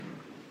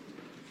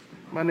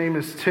My name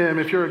is Tim.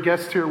 If you're a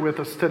guest here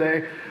with us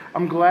today,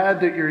 I'm glad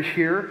that you're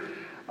here.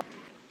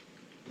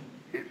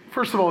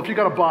 First of all, if you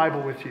got a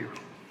Bible with you,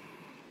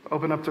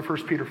 open up to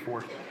 1 Peter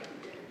 4.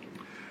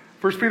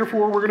 1 Peter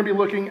 4, we're going to be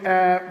looking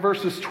at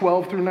verses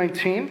 12 through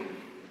 19.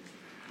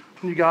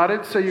 You got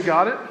it? Say you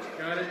got it.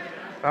 Got it.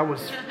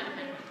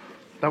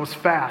 That was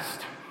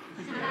fast.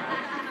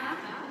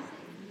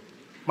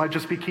 Might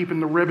just be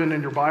keeping the ribbon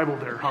in your Bible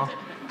there, huh?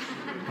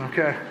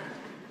 Okay.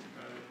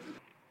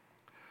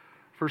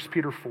 1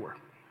 Peter 4.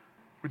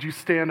 Would you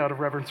stand out of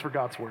reverence for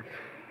God's word?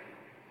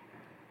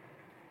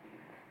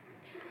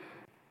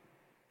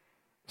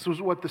 This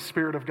is what the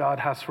Spirit of God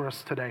has for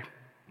us today.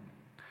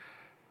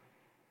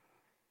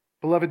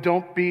 Beloved,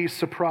 don't be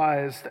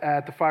surprised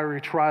at the fiery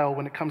trial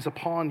when it comes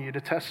upon you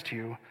to test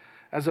you,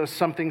 as though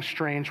something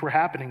strange were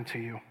happening to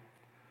you.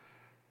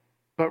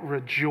 But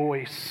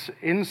rejoice,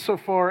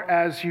 insofar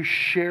as you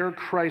share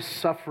Christ's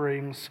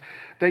sufferings,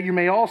 that you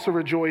may also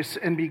rejoice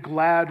and be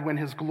glad when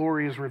his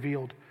glory is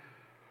revealed.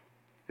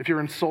 If you're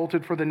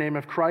insulted for the name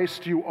of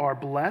Christ, you are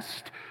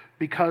blessed,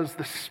 because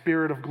the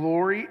Spirit of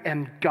glory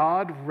and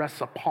God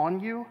rests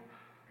upon you.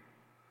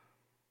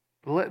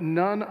 But let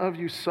none of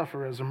you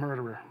suffer as a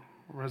murderer,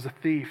 or as a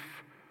thief,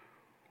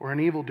 or an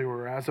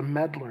evildoer, as a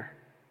meddler.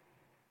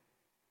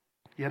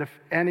 Yet if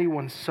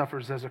anyone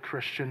suffers as a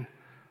Christian,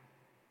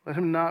 let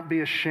him not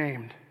be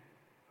ashamed,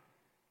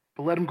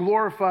 but let him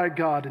glorify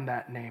God in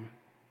that name.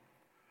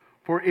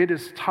 For it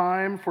is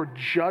time for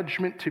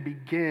judgment to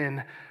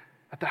begin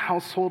at the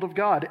household of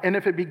God. And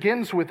if it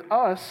begins with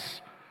us,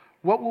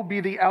 what will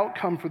be the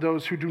outcome for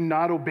those who do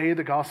not obey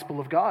the gospel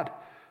of God?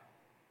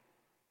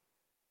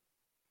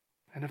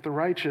 And if the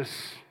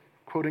righteous,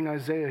 quoting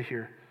Isaiah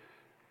here,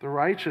 the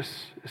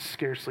righteous is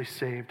scarcely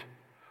saved,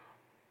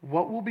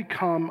 what will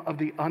become of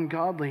the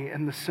ungodly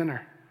and the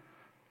sinner?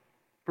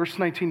 Verse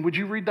 19, would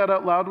you read that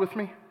out loud with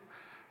me?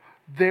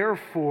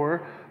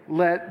 Therefore,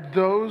 let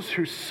those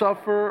who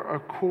suffer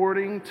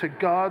according to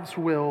God's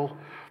will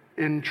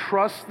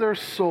entrust their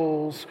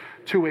souls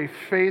to a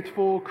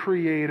faithful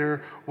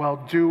Creator while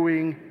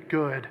doing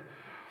good.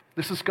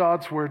 This is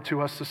God's word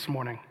to us this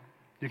morning.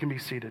 You can be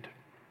seated.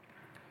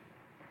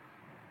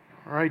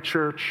 All right,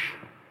 church.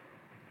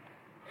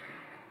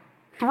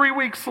 3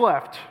 weeks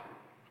left,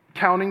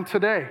 counting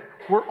today.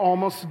 We're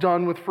almost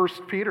done with 1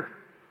 Peter.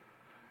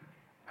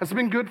 Has it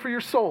been good for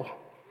your soul?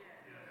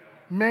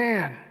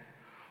 Man,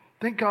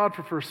 thank God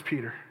for 1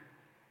 Peter.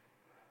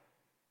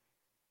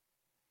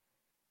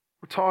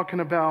 We're talking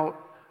about,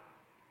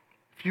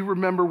 if you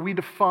remember, we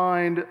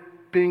defined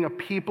being a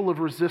people of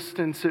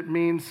resistance. It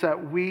means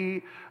that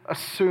we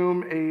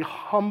assume a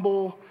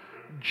humble,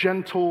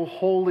 gentle,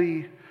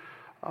 holy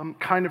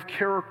kind of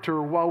character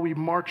while we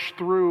march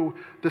through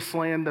this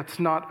land that's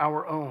not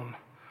our own.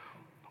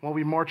 While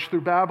we march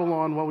through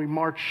Babylon, while we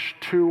march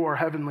to our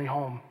heavenly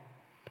home.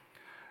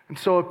 And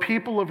so a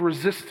people of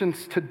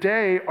resistance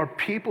today are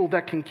people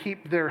that can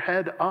keep their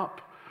head up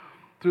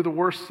through the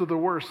worst of the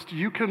worst.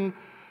 You can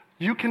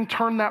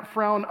turn that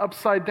frown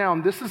upside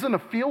down. This isn't a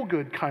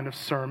feel-good kind of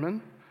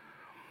sermon,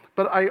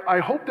 but I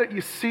hope that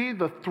you see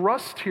the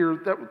thrust here,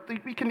 that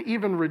we can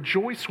even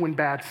rejoice when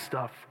bad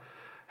stuff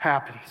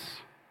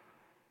happens.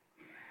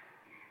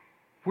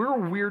 We're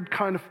a weird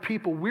kind of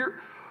people.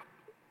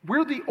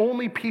 We're the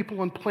only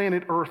people on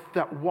planet Earth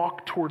that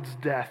walk towards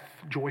death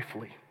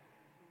joyfully.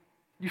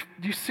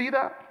 Do you see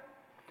that?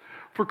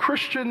 For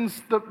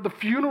Christians, the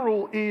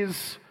funeral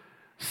is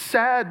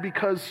sad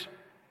because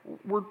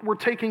we're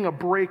taking a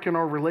break in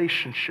our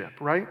relationship,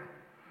 right?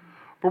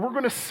 But we're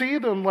going to see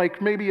them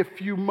like maybe a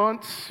few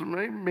months,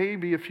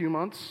 maybe a few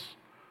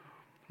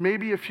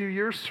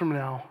years from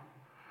now.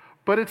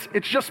 But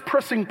it's just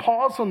pressing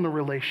pause on the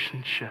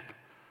relationship.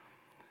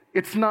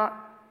 It's not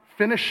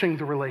finishing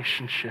the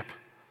relationship.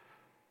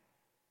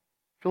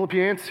 Philip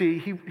Yancey,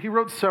 he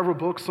wrote several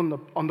books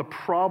on the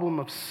problem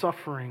of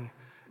suffering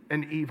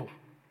and evil.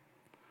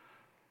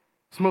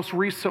 His most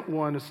recent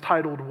one is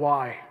titled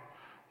Why?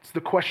 It's the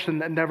question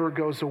that never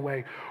goes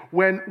away.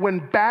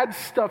 When bad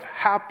stuff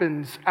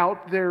happens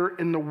out there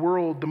in the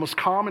world, the most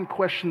common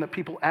question that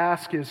people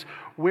ask is,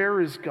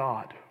 where is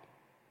God?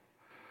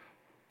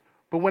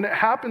 But when it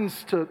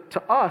happens to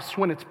us,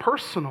 when it's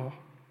personal,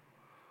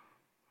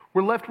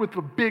 we're left with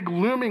the big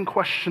looming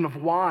question of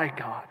why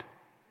God?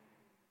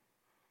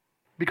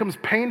 It becomes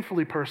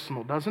painfully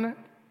personal, doesn't it?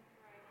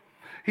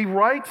 He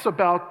writes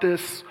about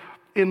this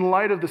in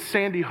light of the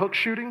Sandy Hook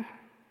shooting.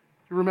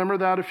 You remember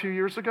that a few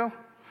years ago?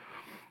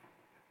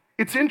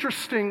 It's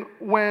interesting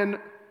when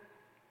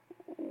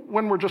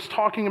we're just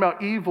talking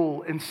about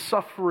evil and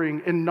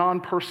suffering in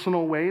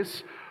non-personal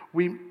ways.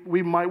 We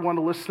might want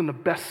to listen to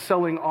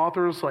best-selling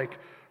authors like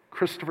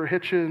Christopher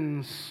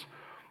Hitchens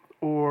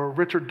or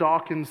Richard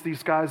Dawkins,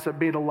 these guys that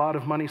made a lot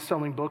of money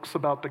selling books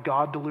about the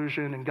God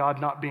delusion and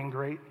God not being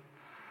great.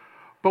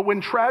 But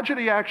when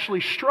tragedy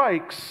actually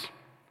strikes,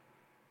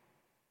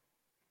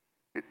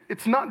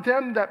 it's not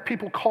them that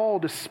people call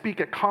to speak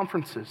at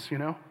conferences, you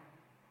know?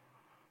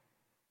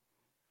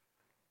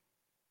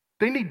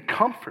 They need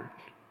comfort.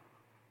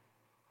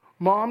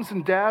 Moms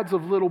and dads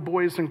of little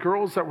boys and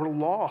girls that were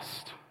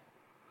lost.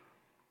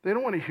 They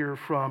don't want to hear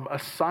from a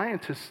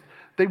scientist.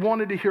 They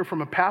wanted to hear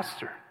from a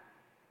pastor.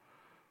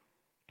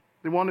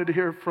 They wanted to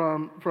hear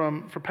from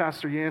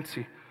Pastor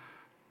Yancey.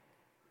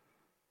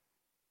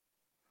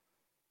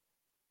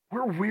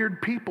 We're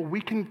weird people.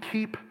 We can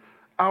keep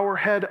our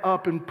head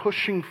up and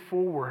pushing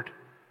forward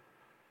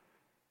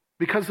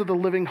because of the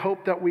living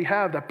hope that we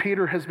have, that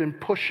Peter has been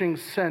pushing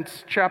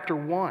since chapter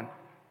 1,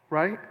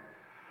 right?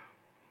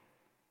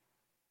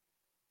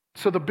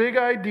 So the big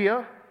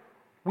idea,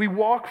 we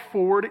walk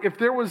forward. If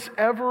there was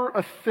ever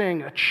a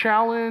thing, a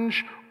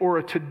challenge or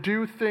a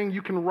to-do thing,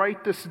 you can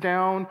write this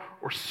down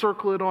or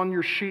circle it on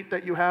your sheet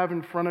that you have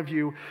in front of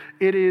you.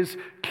 It is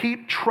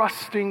keep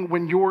trusting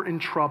when you're in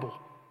trouble.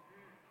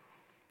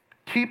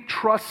 Keep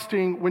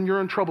trusting when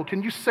you're in trouble.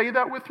 Can you say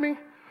that with me?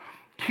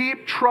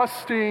 Keep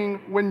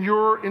trusting when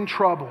you're in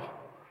trouble.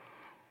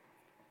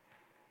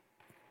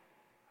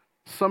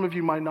 Some of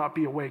you might not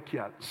be awake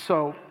yet,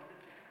 so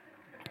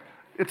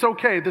it's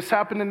okay. This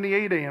happened in the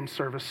 8 a.m.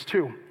 service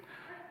too.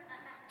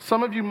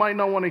 Some of you might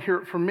not want to hear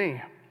it from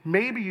me.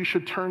 Maybe you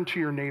should turn to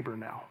your neighbor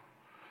now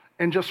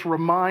and just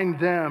remind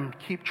them,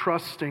 keep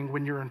trusting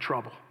when you're in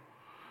trouble.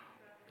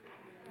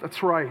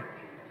 That's right.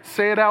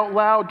 Say it out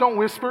loud. Don't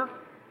whisper.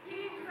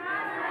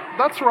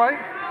 That's right.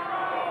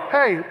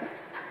 Hey,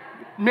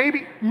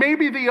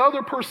 maybe the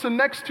other person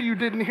next to you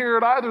didn't hear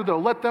it either, though.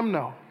 Let them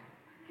know.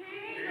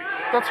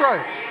 That's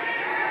right.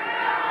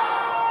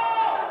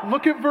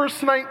 Look at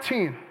verse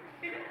 19.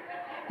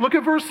 Look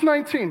at verse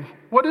 19.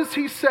 What does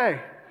he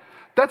say?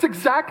 That's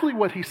exactly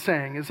what he's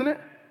saying, isn't it?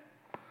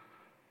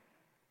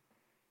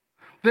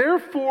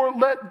 Therefore,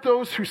 let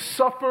those who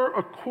suffer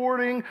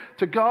according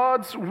to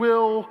God's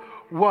will,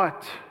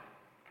 what?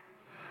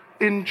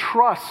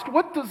 Entrust.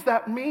 What does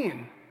that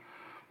mean?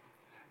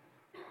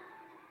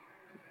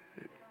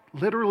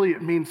 Literally,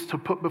 it means to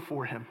put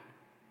before him.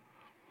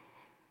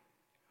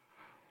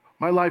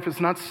 My life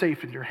is not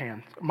safe in your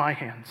hands, my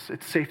hands.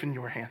 It's safe in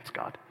your hands,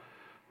 God.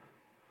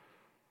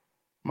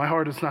 My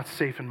heart is not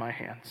safe in my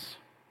hands.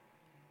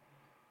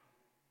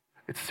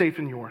 It's safe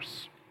in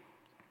yours.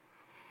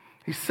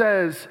 He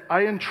says,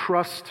 I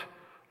entrust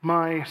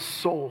my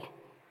soul.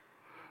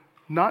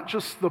 Not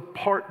just the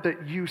part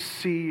that you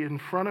see in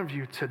front of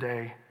you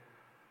today,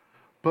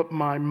 but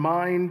my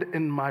mind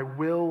and my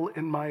will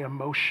and my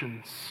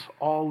emotions,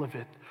 all of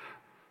it.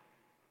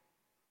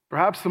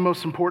 Perhaps the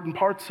most important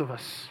parts of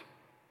us.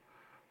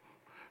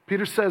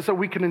 Peter says that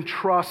we can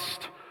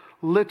entrust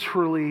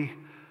literally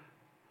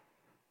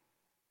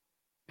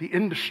the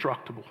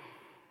indestructible,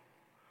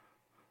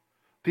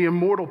 the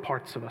immortal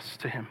parts of us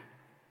to him.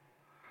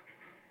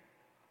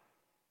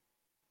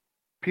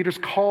 Peter's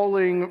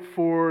calling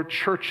for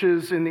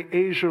churches in the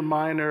Asia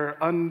Minor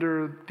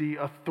under the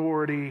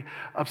authority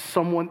of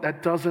someone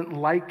that doesn't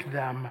like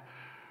them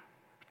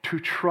to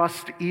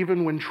trust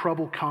even when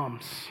trouble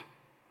comes.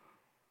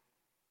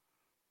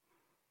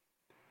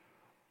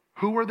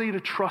 Who are they to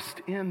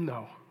trust in,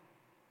 though?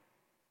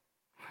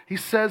 He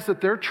says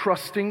that they're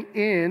trusting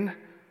in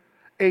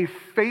a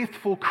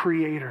faithful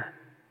creator.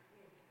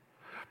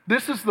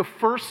 This is the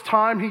first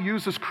time he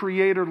uses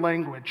creator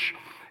language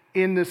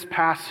in this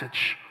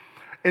passage.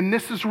 And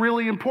this is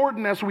really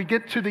important as we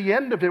get to the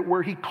end of it,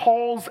 where he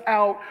calls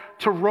out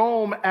to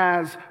Rome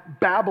as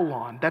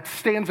Babylon, that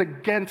stands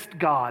against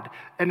God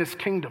and his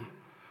kingdom.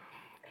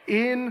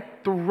 In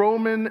the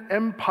Roman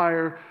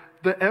Empire,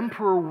 the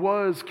emperor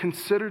was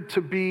considered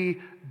to be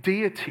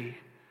deity.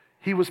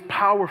 He was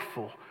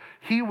powerful.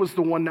 He was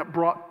the one that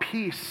brought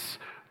peace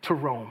to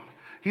Rome.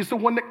 He's the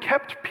one that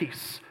kept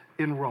peace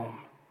in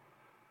Rome.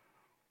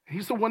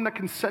 He's the one that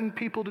can send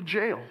people to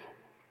jail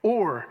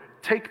or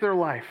take their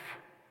life.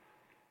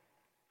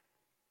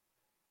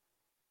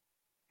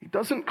 He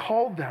doesn't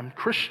call them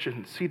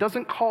Christians. He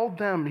doesn't call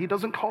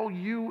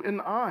you and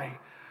I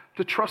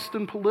to trust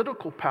in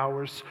political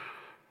powers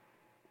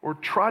or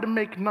try to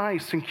make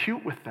nice and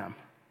cute with them.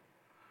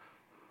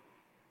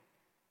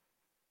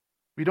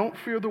 We don't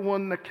fear the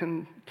one that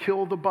can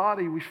kill the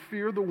body. We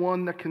fear the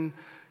one that can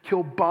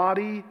kill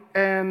body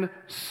and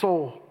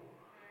soul.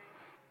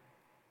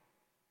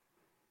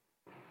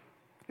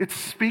 It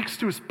speaks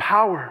to his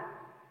power.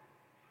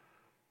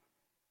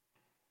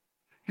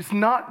 He's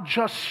not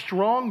just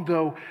strong,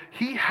 though.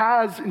 He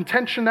has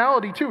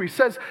intentionality, too. He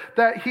says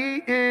that he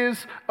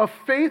is a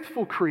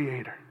faithful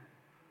creator.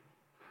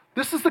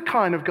 This is the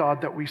kind of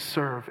God that we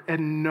serve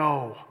and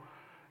know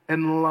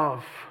and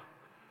love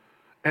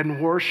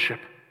and worship.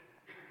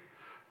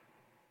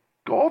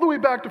 Go all the way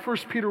back to 1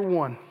 Peter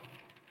 1.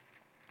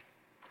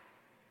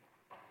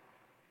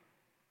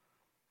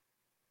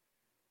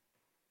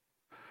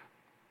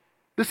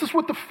 This is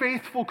what the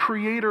faithful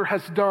creator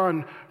has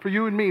done for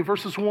you and me.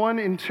 Verses 1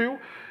 and 2,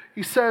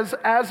 he says,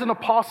 as an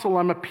apostle,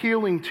 I'm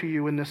appealing to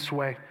you in this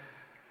way.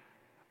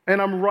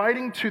 And I'm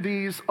writing to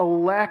these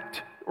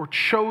elect or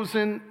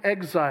chosen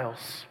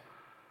exiles,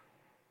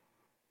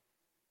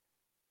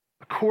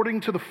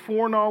 according to the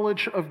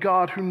foreknowledge of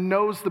God, who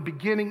knows the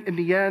beginning and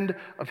the end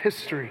of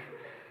history.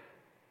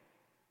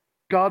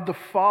 God the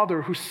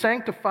Father, who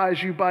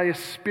sanctifies you by His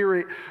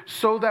Spirit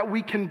so that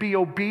we can be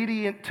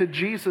obedient to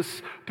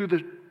Jesus through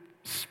the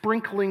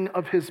sprinkling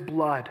of His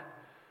blood.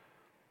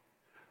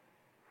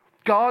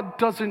 God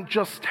doesn't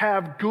just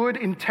have good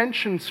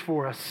intentions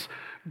for us.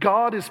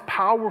 God is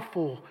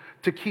powerful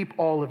to keep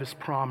all of His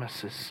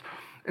promises.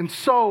 And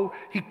so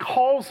He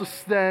calls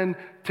us then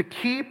to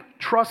keep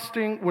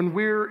trusting when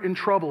we're in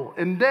trouble.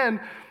 And then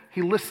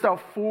He lists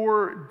out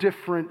 4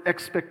 different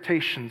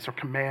expectations or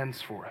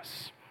commands for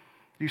us.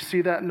 You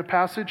see that in the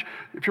passage?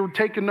 If you're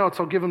taking notes,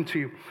 I'll give them to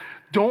you.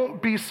 Don't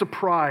be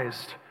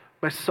surprised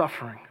by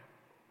suffering.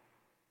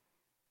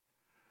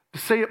 To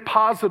say it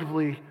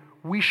positively,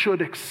 we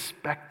should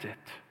expect it.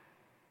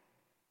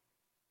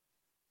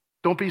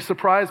 Don't be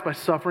surprised by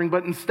suffering,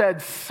 but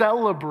instead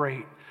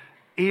celebrate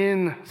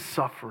in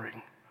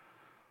suffering.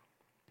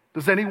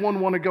 Does anyone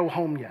want to go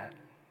home yet?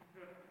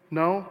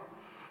 No?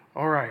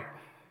 All right.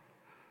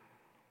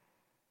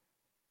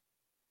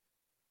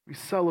 We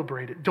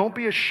celebrate it. Don't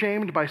be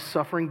ashamed by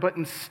suffering, but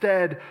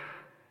instead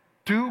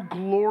do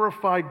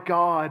glorify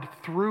God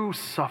through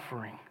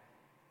suffering.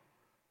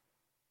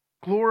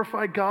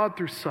 Glorify God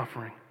through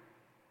suffering.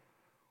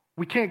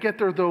 We can't get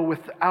there, though,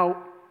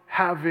 without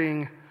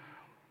having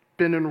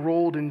been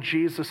enrolled in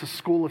Jesus'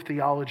 school of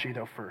theology,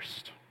 though,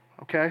 first.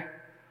 Okay?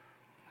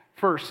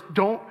 First,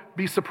 don't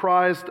be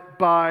surprised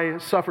by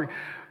suffering.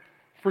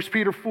 1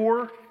 Peter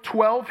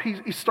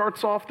 4:12, he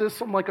starts off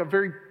this on like a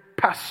very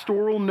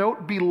pastoral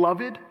note.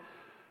 Beloved,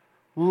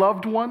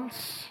 loved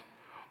ones,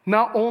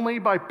 not only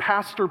by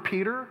Pastor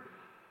Peter,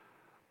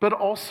 but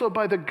also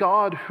by the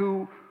God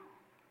who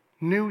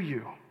knew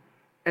you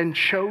and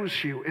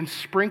chose you and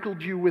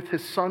sprinkled you with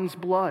His Son's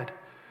blood.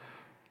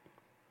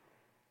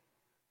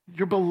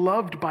 You're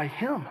beloved by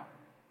Him.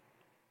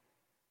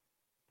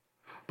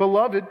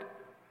 Beloved,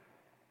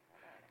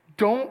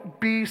 don't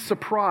be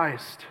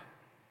surprised.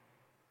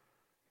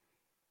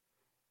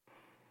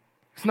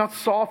 He's not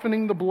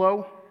softening the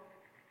blow.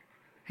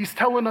 He's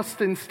telling us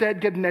to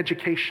instead get an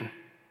education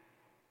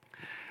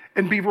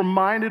and be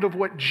reminded of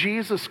what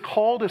Jesus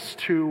called us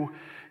to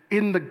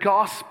in the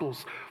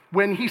Gospels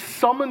when He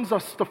summons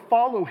us to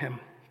follow Him.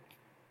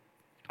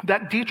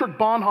 That Dietrich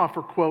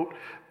Bonhoeffer quote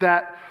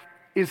that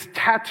is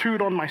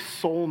tattooed on my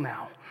soul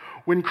now.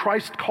 When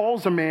Christ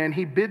calls a man,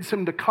 He bids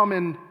him to come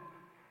and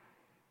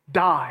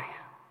die.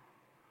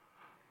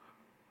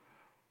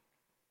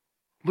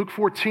 Luke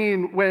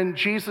 14, when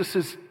Jesus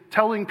is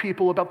telling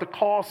people about the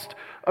cost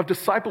of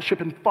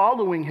discipleship and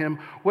following Him,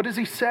 what does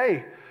He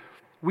say?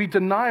 We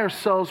deny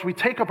ourselves, we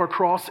take up our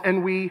cross,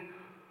 and we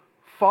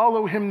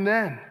follow Him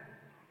then.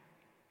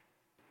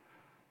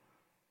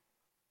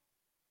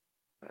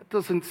 That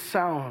doesn't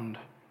sound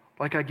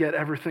like I get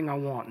everything I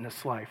want in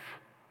this life.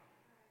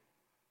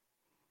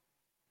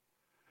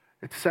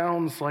 It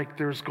sounds like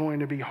there's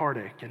going to be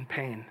heartache and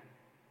pain.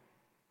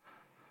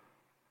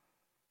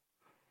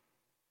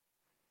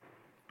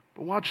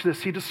 But watch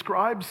this. He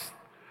describes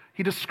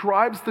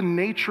the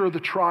nature of the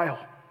trial.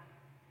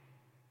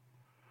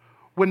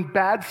 When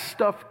bad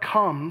stuff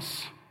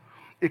comes,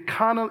 it's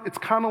kind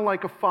of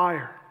like a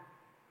fire.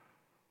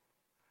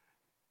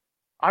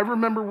 I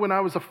remember when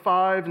I was a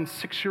 5 and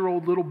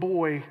 6-year-old little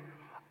boy,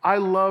 I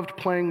loved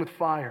playing with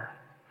fire.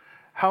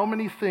 How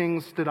many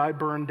things did I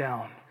burn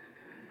down?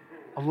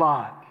 A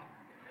lot.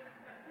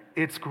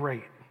 It's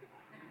great.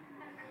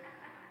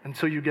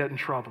 Until you get in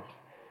trouble.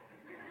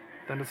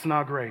 Then it's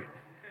not great.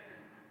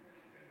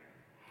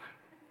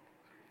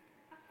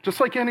 Just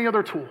like any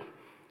other tool.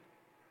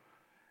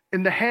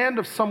 In the hand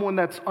of someone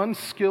that's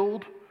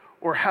unskilled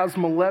or has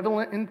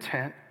malevolent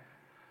intent,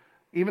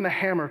 even a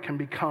hammer can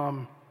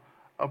become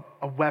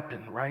a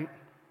weapon, right?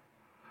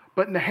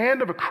 But in the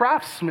hand of a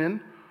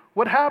craftsman,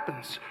 what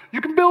happens? You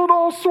can build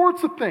all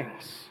sorts of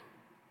things.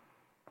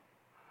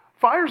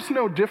 Fire's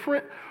no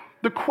different.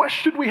 The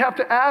question we have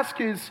to ask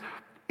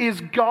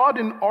is God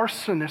an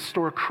arsonist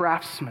or a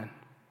craftsman?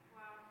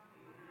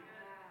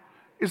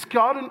 Is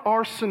God an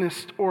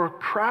arsonist or a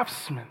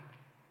craftsman?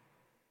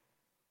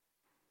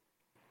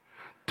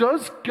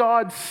 Does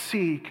God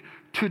seek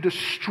to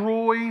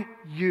destroy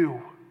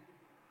you?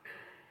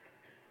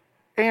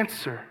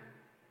 Answer.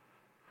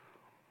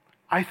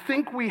 I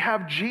think we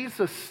have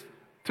Jesus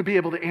to be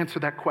able to answer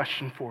that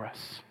question for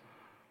us.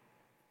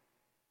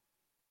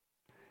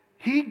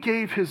 He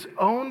gave His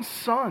own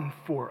Son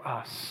for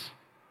us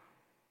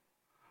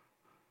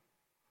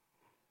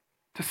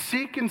to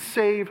seek and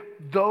save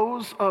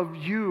those of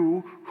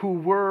you who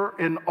were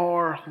and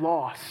are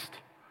lost.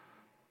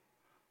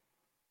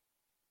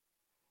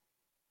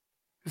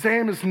 His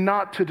aim is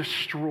not to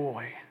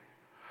destroy,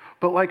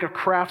 but like a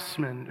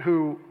craftsman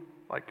who,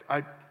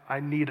 I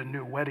need a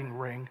new wedding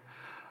ring.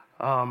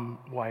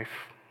 Wife,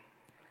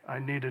 I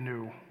need a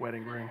new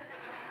wedding ring.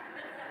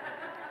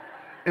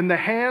 In the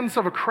hands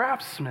of a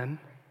craftsman,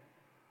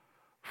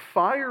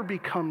 fire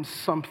becomes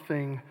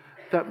something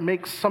that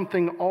makes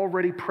something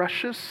already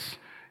precious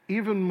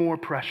even more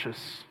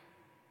precious,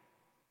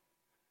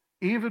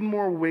 even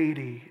more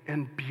weighty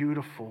and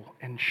beautiful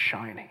and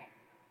shiny.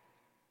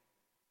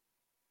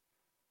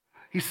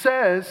 He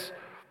says,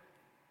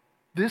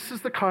 This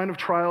is the kind of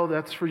trial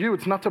that's for you.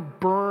 It's not to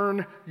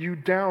burn you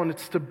down,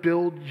 it's to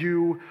build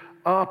you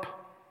up.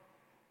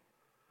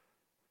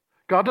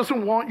 God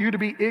doesn't want you to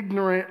be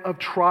ignorant of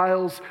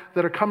trials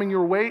that are coming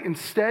your way.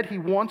 Instead, he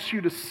wants you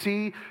to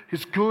see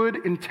his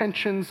good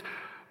intentions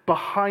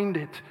behind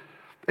it.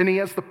 And he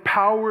has the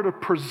power to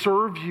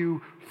preserve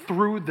you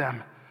through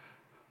them.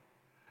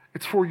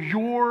 It's for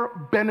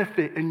your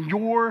benefit and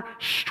your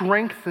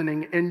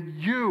strengthening and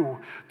you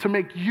to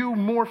make you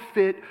more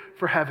fit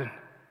for heaven.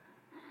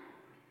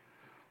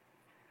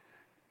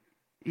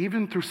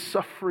 Even through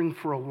suffering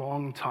for a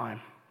long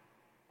time,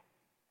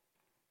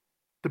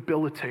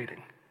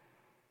 debilitating,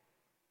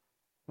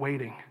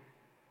 waiting,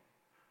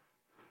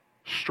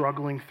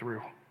 struggling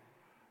through,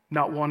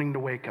 not wanting to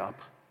wake up.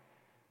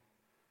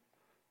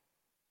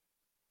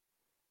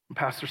 The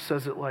pastor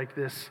says it like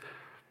this: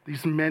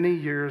 these many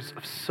years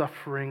of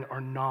suffering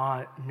are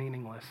not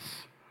meaningless.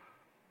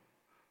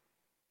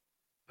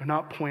 They're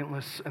not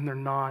pointless and they're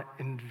not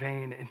in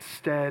vain.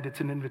 Instead, it's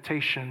an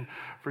invitation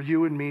for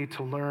you and me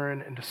to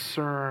learn and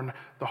discern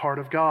the heart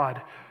of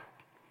God.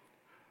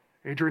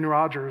 Adrian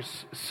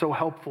Rogers is so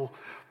helpful.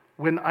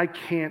 When I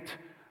can't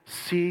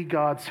see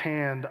God's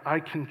hand,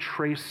 I can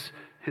trace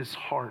his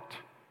heart.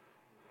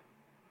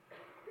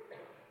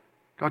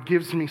 God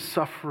gives me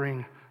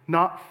suffering,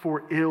 not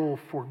for ill,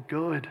 for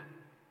good.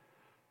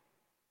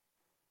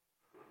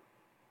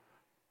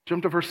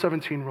 Jump to verse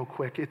 17 real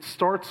quick. It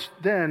starts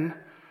then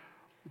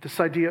with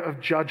this idea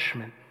of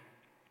judgment.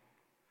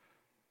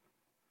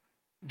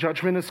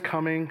 Judgment is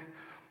coming,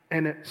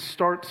 and it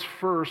starts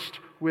first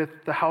with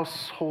the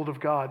household of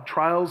God.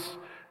 Trials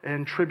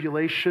and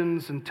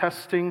tribulations and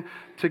testing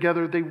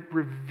together, they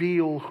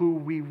reveal who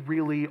we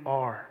really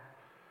are.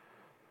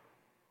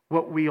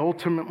 What we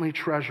ultimately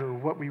treasure,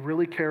 what we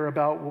really care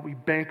about, what we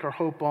bank our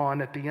hope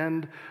on at the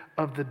end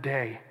of the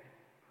day.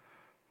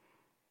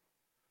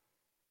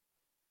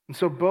 And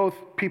so both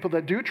people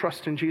that do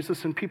trust in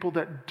Jesus and people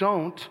that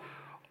don't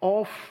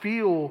all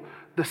feel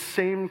the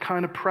same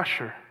kind of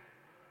pressure.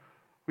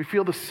 We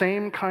feel the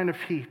same kind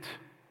of heat.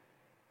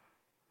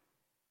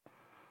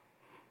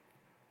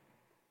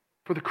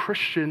 For the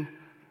Christian,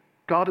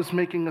 God is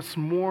making us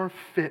more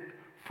fit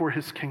for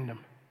his kingdom.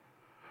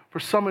 For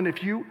someone,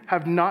 if you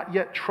have not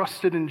yet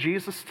trusted in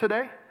Jesus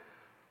today,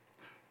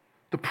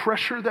 the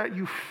pressure that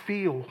you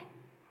feel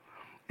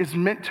is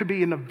meant to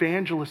be an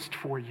evangelist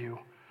for you,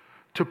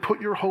 to put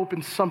your hope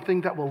in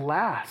something that will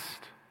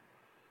last.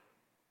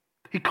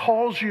 He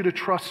calls you to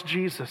trust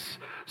Jesus.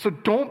 So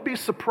don't be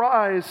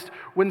surprised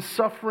when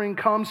suffering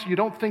comes. You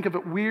don't think of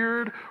it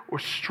weird or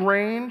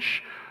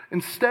strange.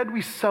 Instead,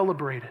 we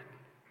celebrate it.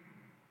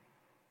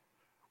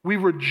 We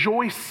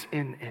rejoice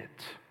in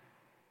it.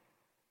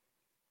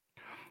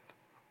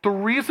 The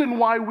reason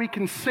why we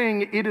can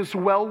sing, "It is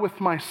well with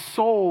my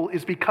soul,"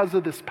 is because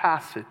of this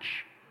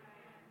passage.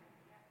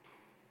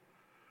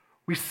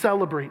 We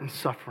celebrate in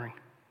suffering.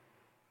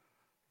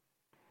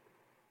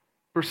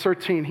 Verse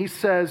 13, he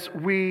says,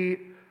 we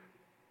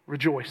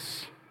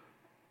rejoice.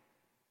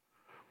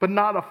 But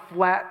not a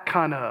flat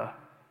kind of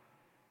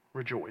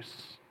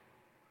rejoice.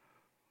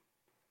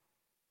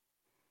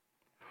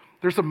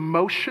 There's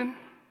emotion,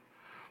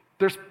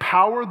 there's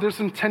power, there's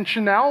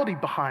intentionality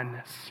behind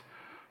this.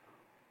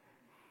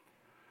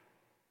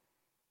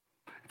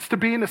 It's to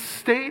be in a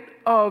state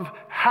of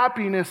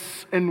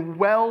happiness and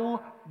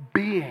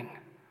well-being.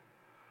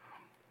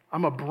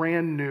 I'm a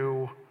brand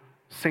new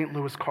St.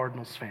 Louis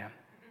Cardinals fan.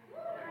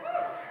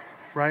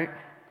 Right?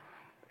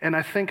 And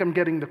I think I'm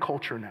getting the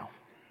culture now.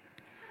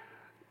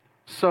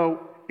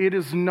 So it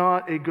is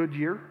not a good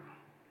year.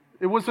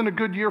 It wasn't a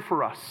good year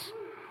for us.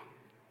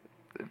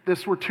 If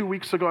this were 2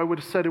 weeks ago, I would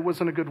have said it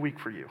wasn't a good week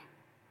for you.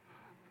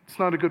 It's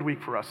not a good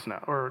week for us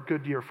now, or a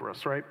good year for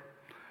us, right?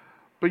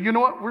 But you know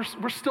what?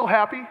 We're still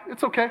happy.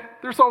 It's okay.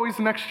 There's always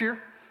next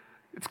year.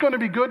 It's going to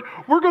be good.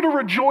 We're going to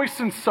rejoice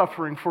in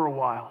suffering for a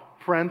while,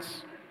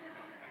 friends.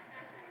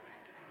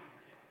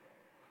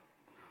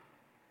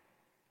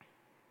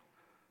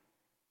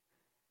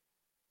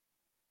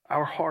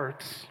 Our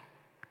hearts,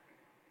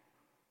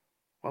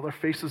 while our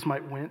faces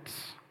might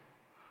wince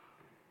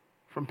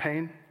from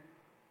pain,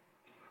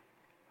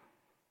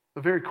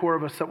 the very core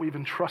of us that we've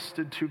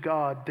entrusted to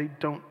God, they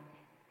don't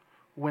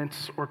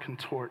wince or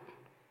contort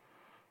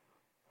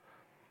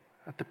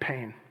at the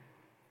pain.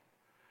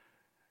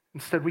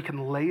 Instead, we can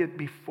lay it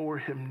before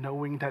him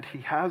knowing that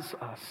he has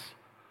us.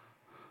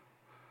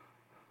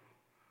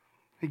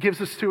 He gives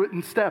us to it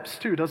in steps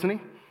too, doesn't he?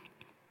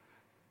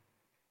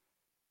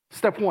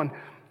 Step 1.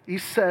 He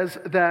says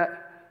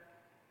that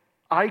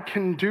I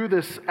can do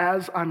this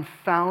as I'm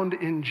found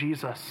in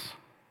Jesus.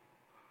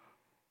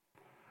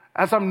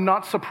 As I'm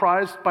not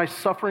surprised by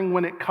suffering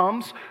when it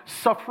comes,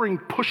 suffering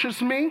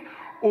pushes me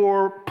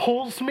or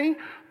pulls me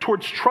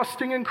towards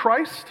trusting in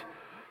Christ.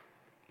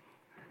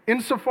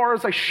 Insofar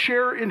as I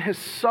share in his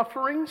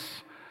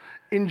sufferings,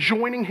 in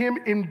joining him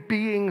in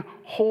being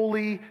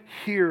holy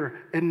here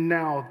and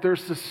now.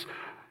 There's this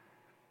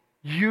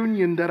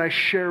union that I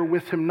share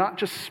with him, not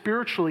just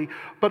spiritually,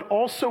 but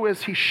also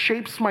as he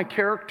shapes my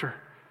character.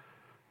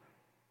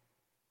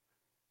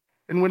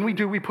 And when we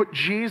do, we put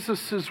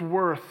Jesus'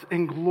 worth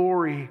and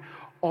glory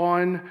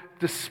on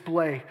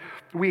display.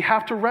 We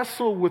have to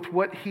wrestle with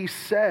what he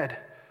said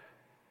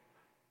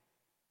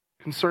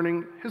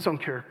concerning his own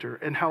character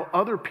and how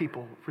other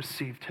people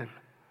received him.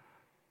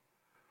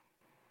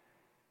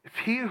 If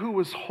he who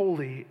was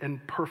holy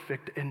and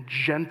perfect and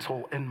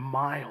gentle and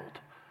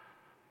mild,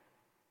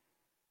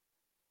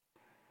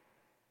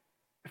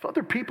 if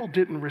other people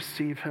didn't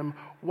receive him,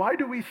 why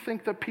do we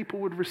think that people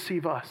would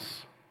receive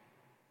us?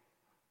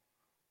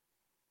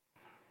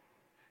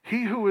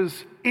 He who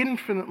is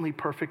infinitely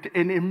perfect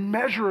and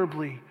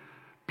immeasurably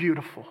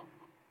beautiful.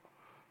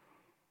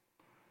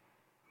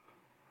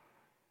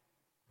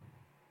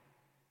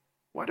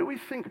 Why do we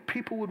think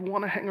people would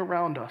want to hang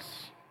around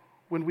us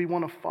when we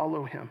want to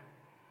follow him?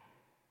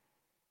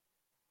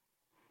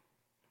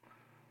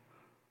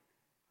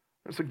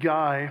 There's a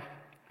guy,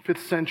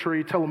 5th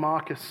century,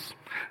 Telemachus.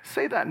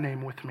 Say that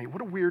name with me.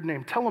 What a weird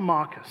name,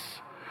 Telemachus.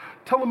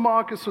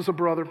 Telemachus was a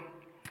brother.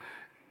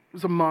 He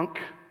was a monk.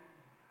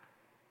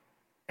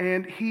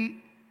 And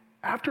he,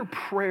 after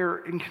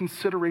prayer and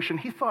consideration,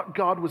 he thought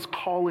God was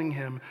calling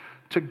him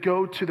to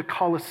go to the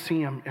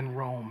Colosseum in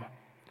Rome.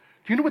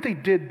 Do you know what they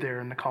did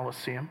there in the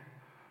Colosseum?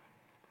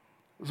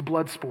 It was a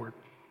blood sport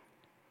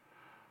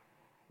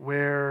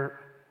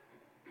where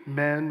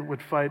men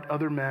would fight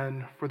other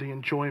men for the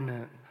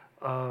enjoyment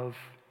of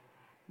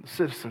the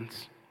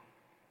citizens.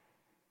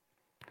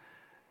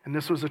 And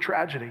this was a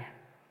tragedy.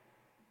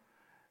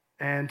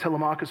 And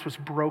Telemachus was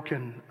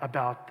broken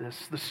about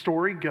this. The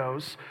story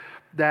goes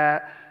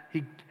that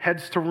he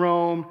heads to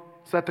Rome.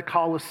 It's at the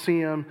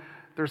Colosseum.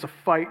 There's a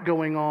fight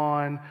going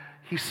on.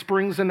 He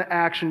springs into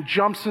action,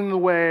 jumps in the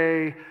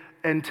way,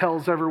 and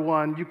tells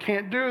everyone, "You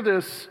can't do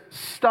this.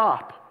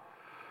 Stop."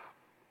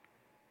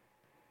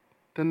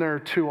 Then there are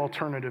 2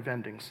 alternative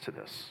endings to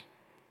this.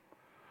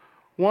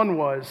 One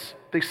was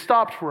they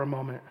stopped for a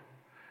moment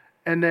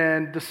and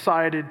then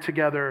decided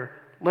together,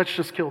 let's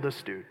just kill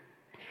this dude.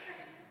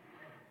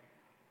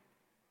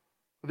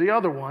 The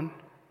other one,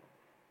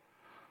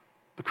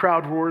 the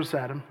crowd roars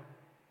at him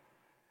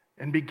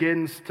and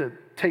begins to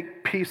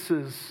take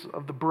pieces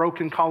of the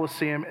broken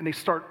Colosseum and they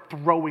start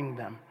throwing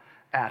them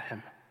at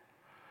him.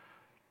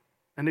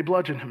 And they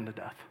bludgeon him to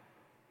death.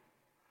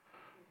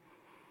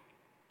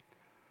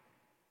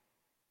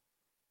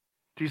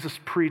 Jesus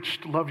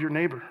preached, love your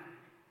neighbor.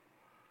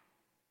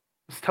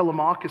 This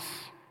Telemachus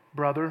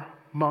brother,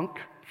 monk,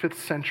 5th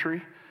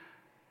century,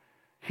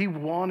 he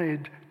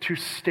wanted to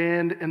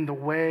stand in the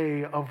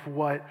way of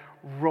what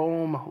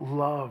Rome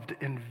loved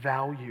and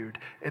valued,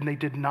 and they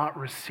did not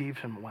receive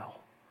him well.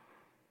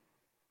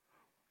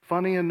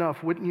 Funny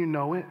enough, wouldn't you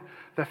know it,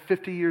 that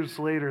 50 years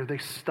later, they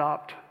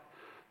stopped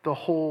the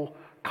whole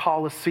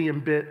Colosseum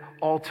bit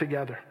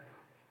altogether.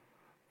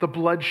 The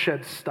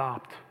bloodshed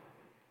stopped.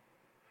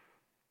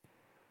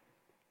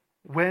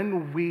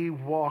 When we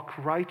walk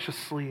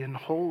righteously and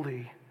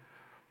holy,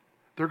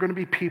 there are going to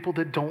be people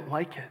that don't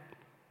like it.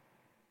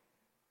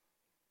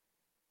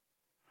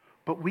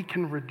 But we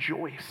can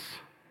rejoice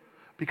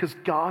because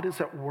God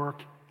is at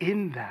work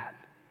in that.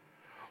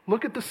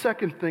 Look at the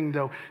second thing,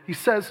 though. He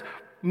says,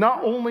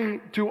 not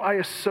only do I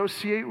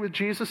associate with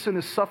Jesus in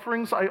his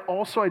sufferings, I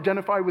also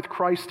identify with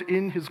Christ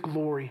in his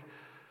glory.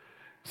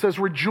 It says,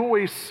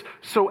 rejoice,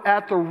 so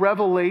at the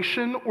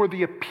revelation or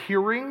the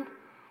appearing,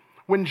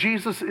 when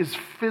Jesus is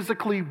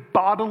physically,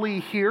 bodily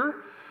here,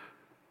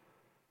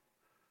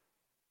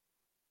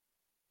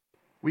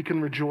 we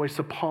can rejoice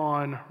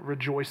upon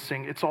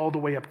rejoicing. It's all the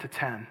way up to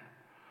 10.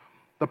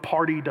 The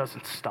party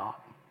doesn't stop.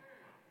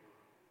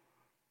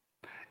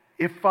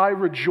 If I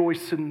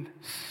rejoice in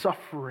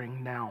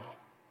suffering now,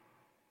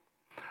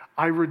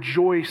 I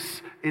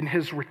rejoice in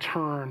his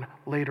return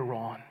later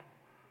on.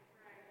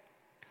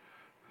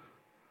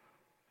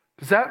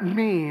 Does that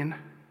mean,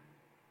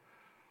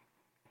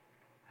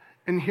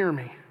 and hear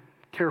me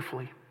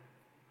carefully,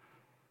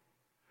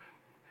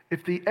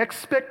 if the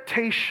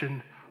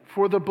expectation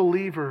for the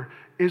believer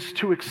is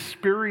to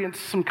experience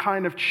some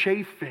kind of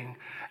chafing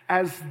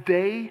as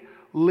they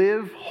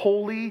live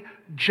holy,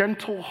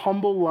 gentle,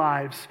 humble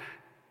lives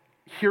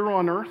here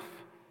on earth,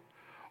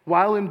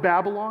 while in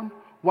Babylon,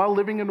 while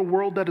living in a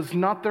world that is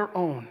not their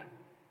own,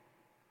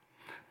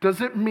 does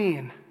it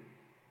mean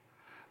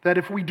that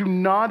if we do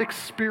not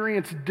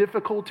experience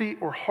difficulty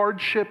or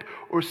hardship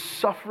or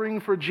suffering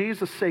for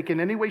Jesus' sake in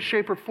any way,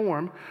 shape, or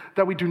form,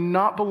 that we do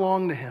not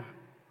belong to him?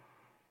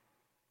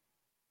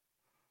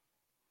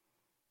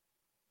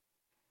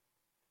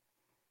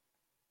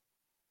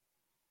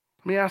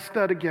 Let me ask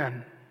that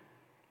again.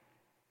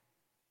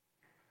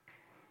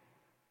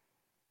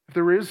 If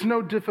there is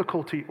no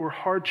difficulty or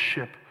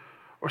hardship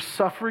or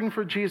suffering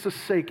for Jesus'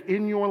 sake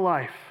in your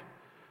life,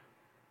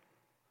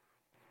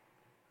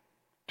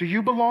 do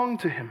you belong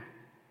to him?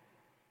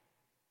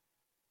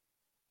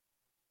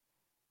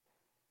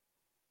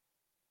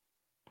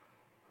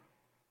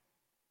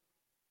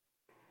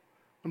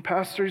 When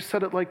Pastor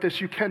said it like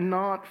this, you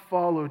cannot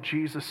follow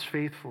Jesus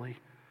faithfully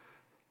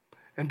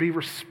and be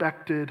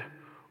respected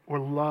or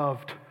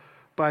loved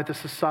by the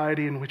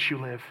society in which you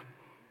live.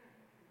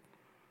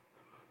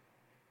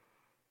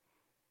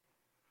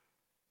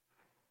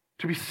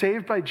 To be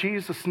saved by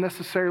Jesus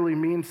necessarily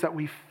means that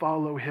we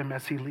follow him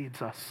as he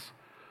leads us.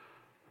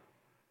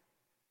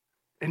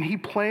 And he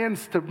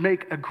plans to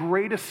make a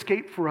great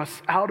escape for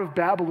us out of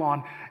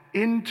Babylon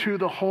into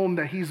the home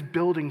that he's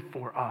building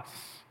for us.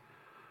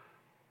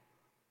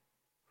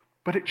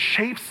 But it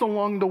chafes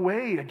along the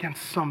way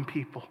against some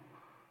people.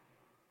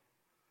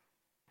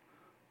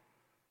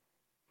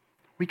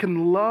 We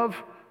can love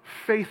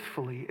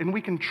faithfully and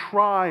we can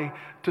try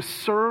to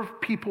serve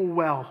people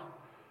well.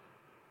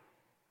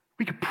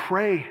 We can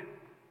pray.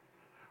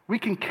 We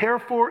can care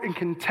for and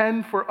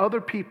contend for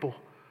other people.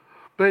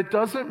 But it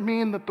doesn't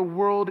mean that the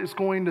world is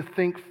going to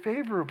think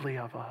favorably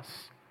of us.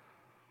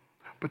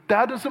 But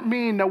that doesn't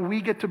mean that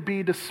we get to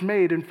be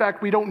dismayed. In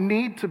fact, we don't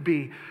need to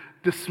be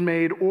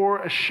dismayed or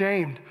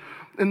ashamed.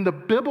 In the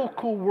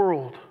biblical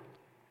world,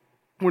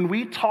 when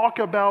we talk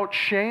about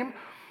shame,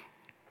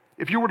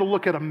 if you were to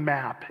look at a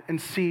map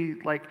and see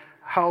like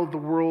how the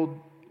world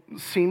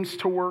seems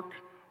to work,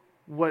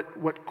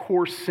 what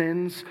core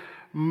sins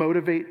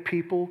motivate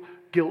people,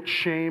 guilt,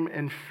 shame,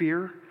 and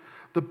fear,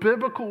 the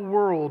biblical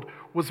world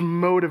was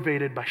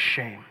motivated by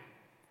shame.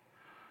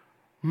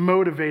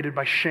 Motivated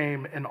by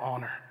shame and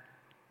honor.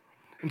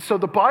 And so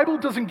the Bible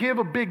doesn't give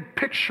a big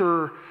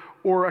picture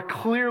or a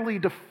clearly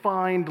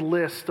defined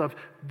list of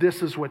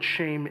this is what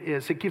shame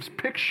is. It gives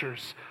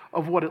pictures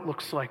of what it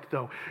looks like,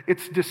 though.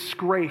 It's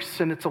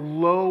disgrace and it's a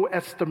low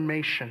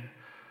estimation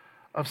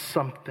of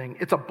something.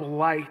 It's a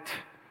blight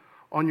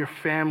on your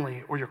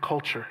family or your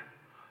culture.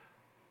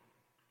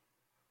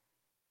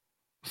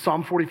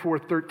 Psalm 44,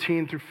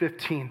 13 through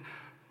 15.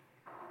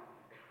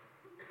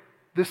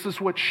 This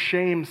is what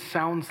shame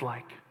sounds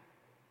like.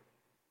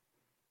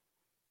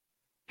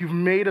 You've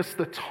made us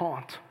the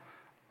taunt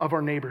of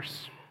our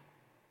neighbors,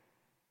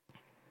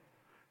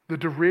 the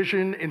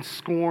derision and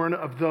scorn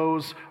of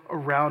those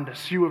around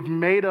us. You have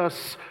made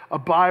us a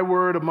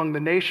byword among the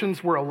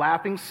nations. We're a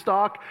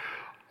laughingstock.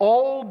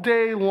 All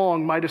day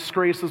long, my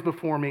disgrace is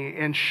before me,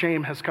 and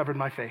shame has covered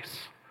my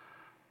face.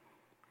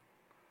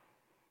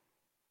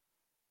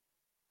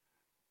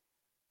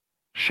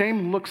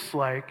 Shame looks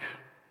like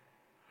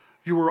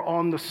you were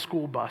on the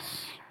school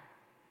bus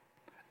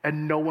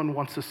and no one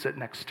wants to sit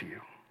next to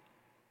you.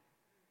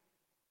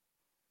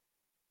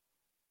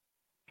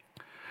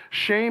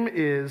 Shame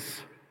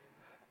is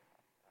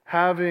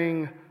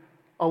having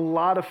a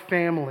lot of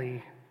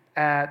family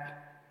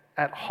at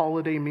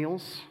holiday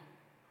meals,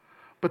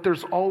 but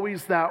there's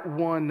always that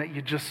one that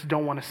you just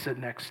don't want to sit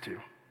next to,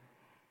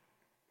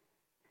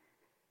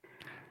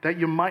 that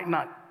you might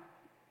not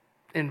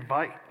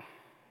invite.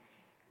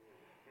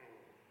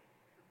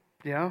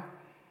 Yeah?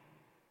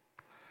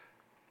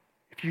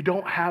 If you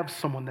don't have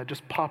someone that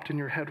just popped in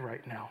your head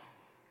right now,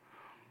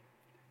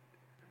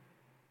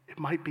 it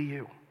might be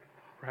you,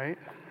 right?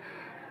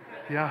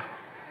 Yeah.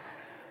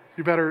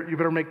 You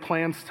better make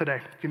plans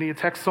today. You need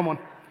to text someone.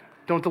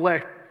 Don't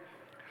delay.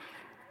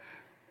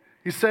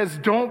 He says,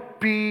 don't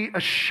be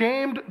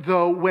ashamed,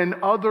 though,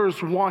 when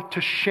others want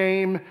to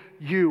shame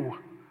you.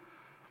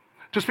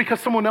 Just because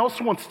someone else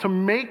wants to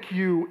make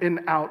you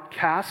an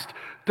outcast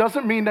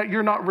doesn't mean that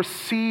you're not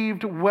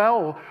received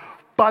well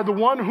by the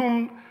one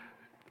whom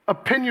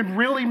opinion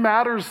really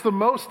matters the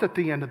most at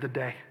the end of the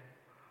day.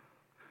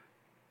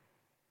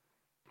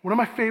 One of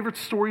my favorite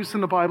stories in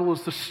the Bible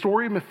is the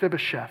story of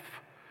Mephibosheth.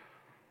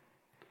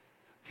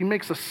 He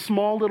makes a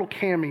small little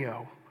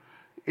cameo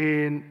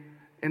in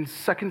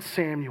 2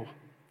 Samuel.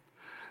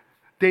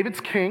 David's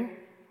king.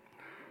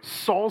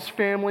 Saul's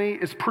family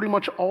is pretty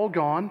much all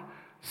gone,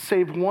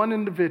 save one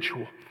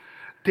individual.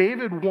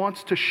 David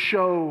wants to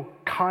show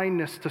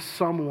kindness to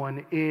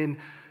someone in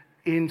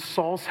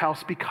Saul's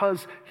house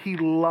because he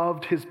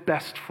loved his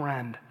best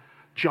friend,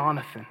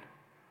 Jonathan.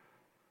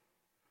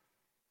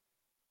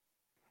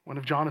 One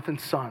of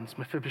Jonathan's sons,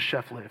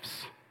 Mephibosheth,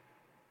 lives.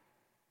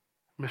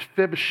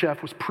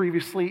 Mephibosheth was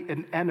previously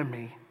an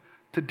enemy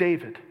to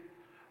David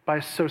by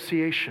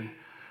association.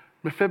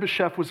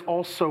 Mephibosheth was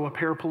also a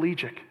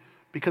paraplegic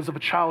because of a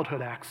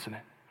childhood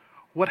accident.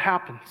 What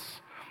happens?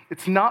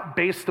 It's not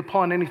based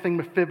upon anything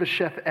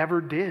Mephibosheth ever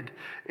did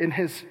in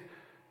his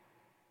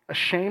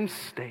ashamed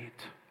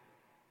state.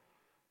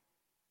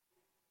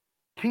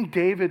 King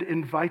David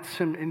invites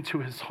him into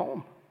his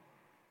home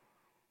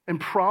and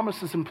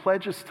promises and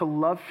pledges to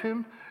love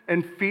him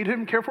and feed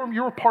him, care for him.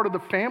 You're a part of the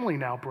family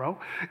now, bro.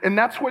 And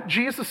that's what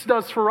Jesus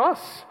does for us.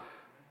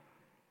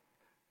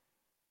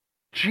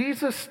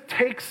 Jesus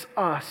takes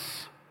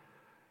us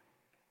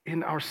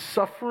in our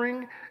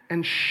suffering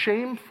and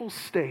shameful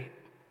state,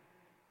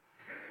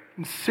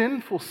 and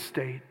sinful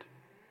state,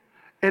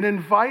 and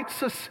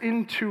invites us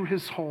into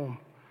his home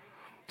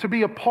to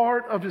be a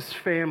part of his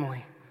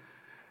family.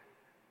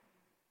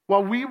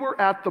 While we were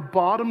at the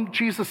bottom,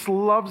 Jesus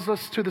loves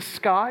us to the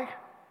sky.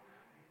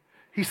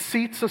 He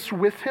seats us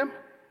with him,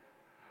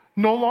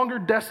 no longer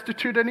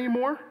destitute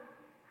anymore,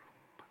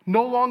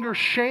 no longer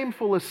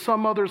shameful as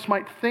some others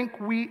might think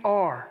we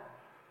are.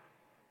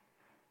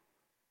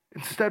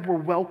 Instead, we're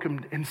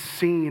welcomed and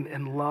seen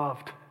and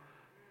loved.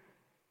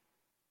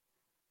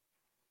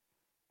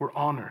 We're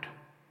honored.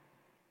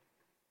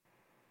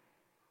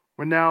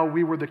 When now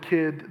we were the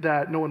kid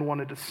that no one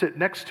wanted to sit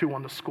next to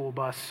on the school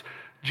bus,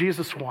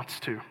 Jesus wants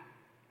to.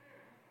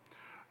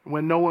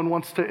 When no one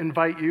wants to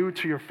invite you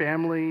to your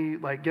family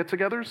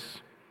get-togethers,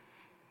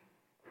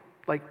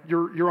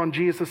 you're on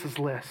Jesus'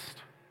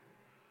 list.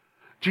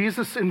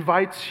 Jesus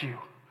invites you.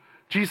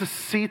 Jesus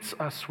seats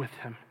us with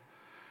him.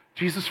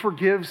 Jesus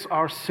forgives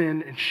our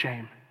sin and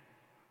shame.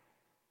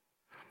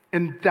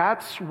 And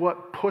that's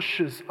what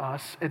pushes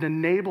us and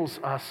enables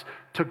us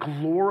to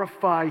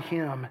glorify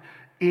him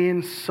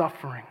in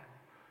suffering.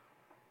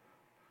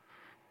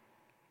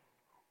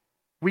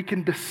 We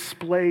can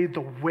display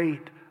the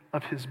weight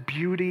of his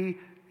beauty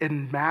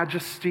and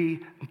majesty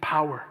and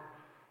power.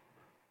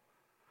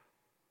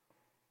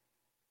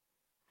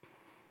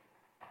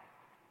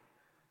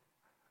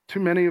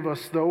 Too many of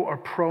us, though, are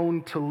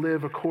prone to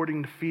live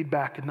according to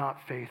feedback and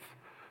not faith.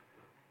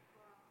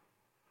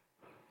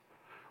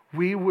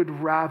 We would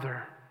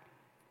rather,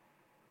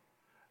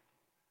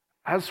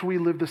 as we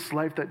live this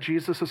life that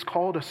Jesus has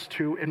called us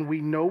to, and we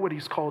know what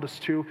he's called us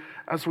to,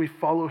 as we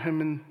follow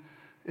him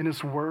in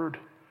his word,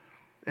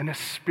 and his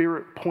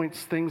Spirit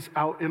points things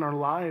out in our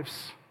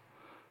lives.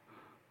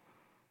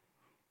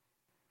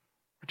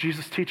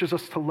 Jesus teaches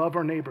us to love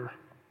our neighbor,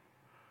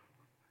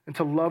 and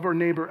to love our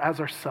neighbor as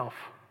ourselves.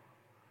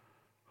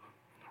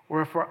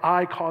 Or if our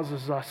eye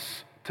causes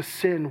us to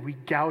sin, we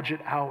gouge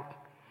it out.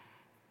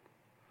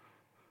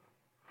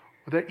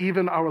 Or that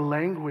even our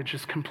language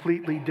is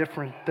completely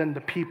different than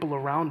the people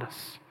around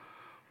us.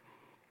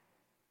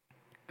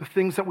 The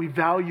things that we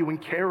value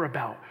and care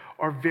about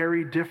are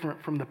very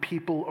different from the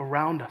people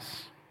around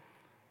us.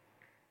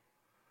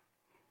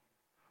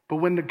 But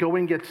when the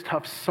going gets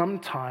tough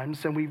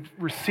sometimes, and we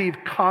receive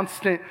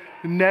constant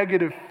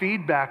negative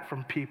feedback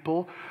from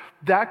people,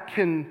 that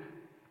can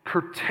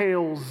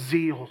curtail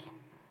zeal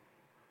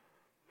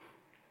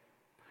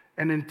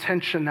and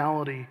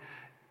intentionality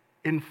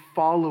in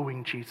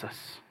following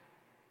Jesus.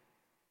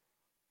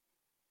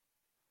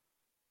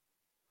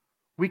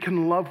 We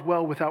can love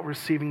well without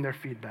receiving their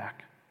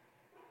feedback.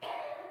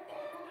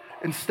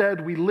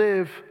 Instead, we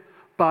live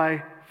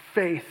by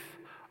faith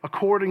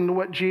according to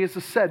what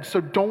Jesus said. So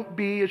don't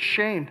be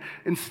ashamed.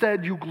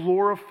 Instead, you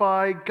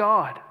glorify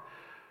God.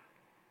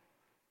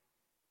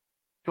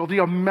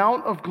 The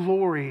amount of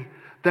glory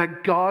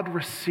that God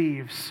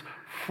receives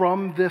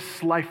from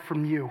this life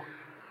from you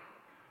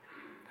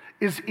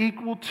is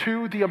equal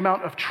to the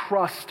amount of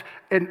trust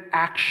and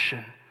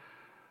action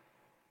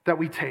that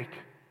we take.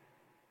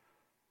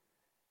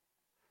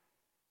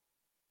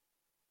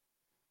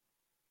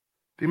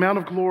 The amount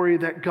of glory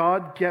that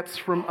God gets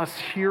from us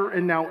here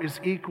and now is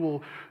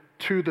equal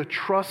to the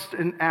trust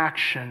and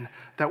action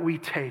that we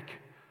take.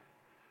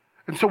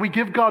 And so we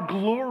give God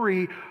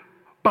glory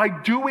by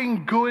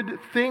doing good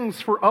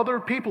things for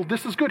other people.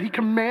 This is good. He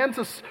commands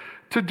us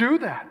to do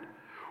that.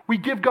 We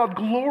give God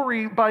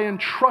glory by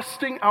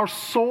entrusting our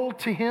soul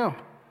to him.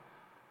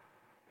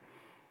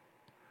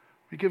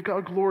 We give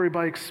God glory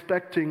by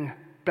expecting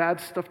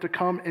bad stuff to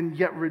come and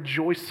yet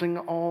rejoicing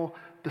all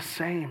the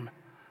same.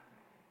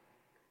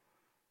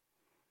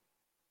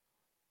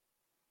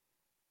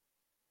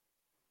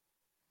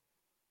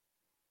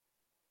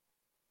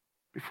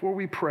 Before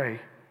we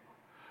pray,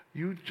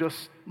 you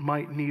just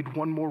might need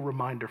one more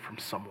reminder from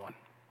someone.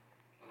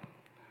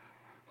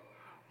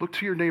 Look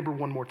to your neighbor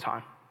one more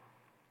time.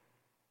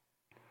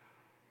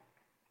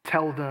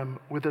 Tell them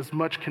with as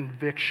much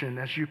conviction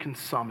as you can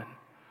summon.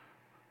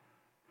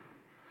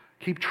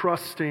 Keep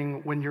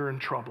trusting when you're in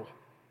trouble.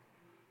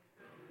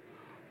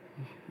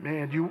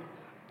 Man,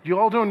 you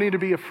all don't need to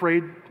be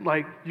afraid.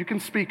 You can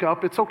speak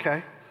up. It's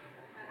okay.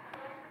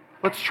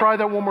 Let's try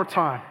that one more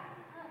time.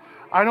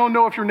 I don't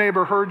know if your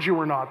neighbor heard you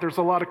or not. There's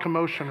a lot of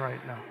commotion right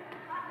now.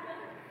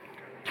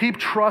 Keep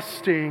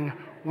trusting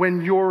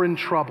when you're in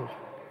trouble.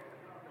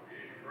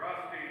 Keep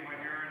trusting when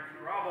you're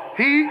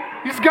in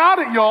trouble. He's got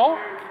it, y'all.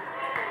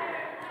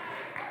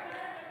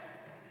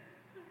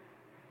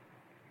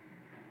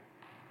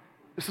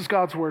 This is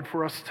God's word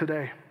for us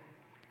today.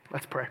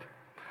 Let's pray.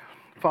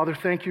 Father,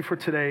 thank you for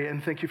today,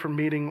 and thank you for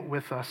meeting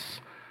with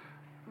us.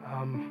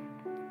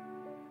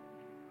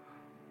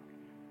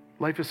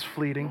 Life is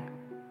fleeting.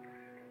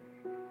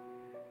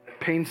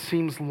 Pain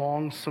seems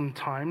long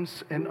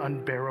sometimes and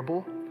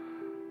unbearable,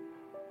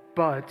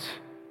 but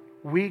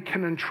we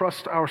can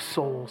entrust our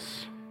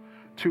souls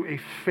to a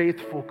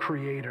faithful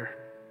Creator.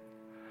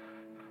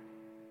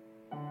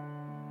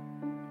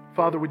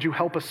 Father, would you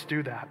help us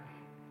do that?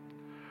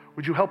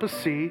 Would you help us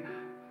see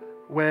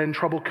when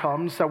trouble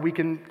comes that we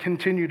can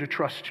continue to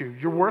trust you?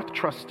 You're worth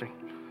trusting.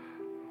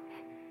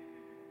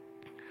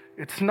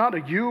 It's not a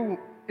you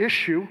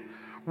issue.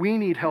 We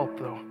need help,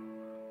 though.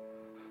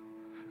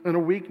 In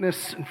our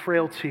weakness and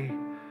frailty,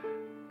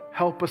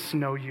 help us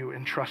know you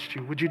and trust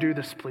you. Would you do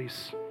this,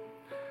 please?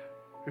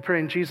 We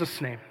pray in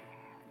Jesus' name.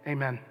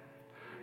 Amen.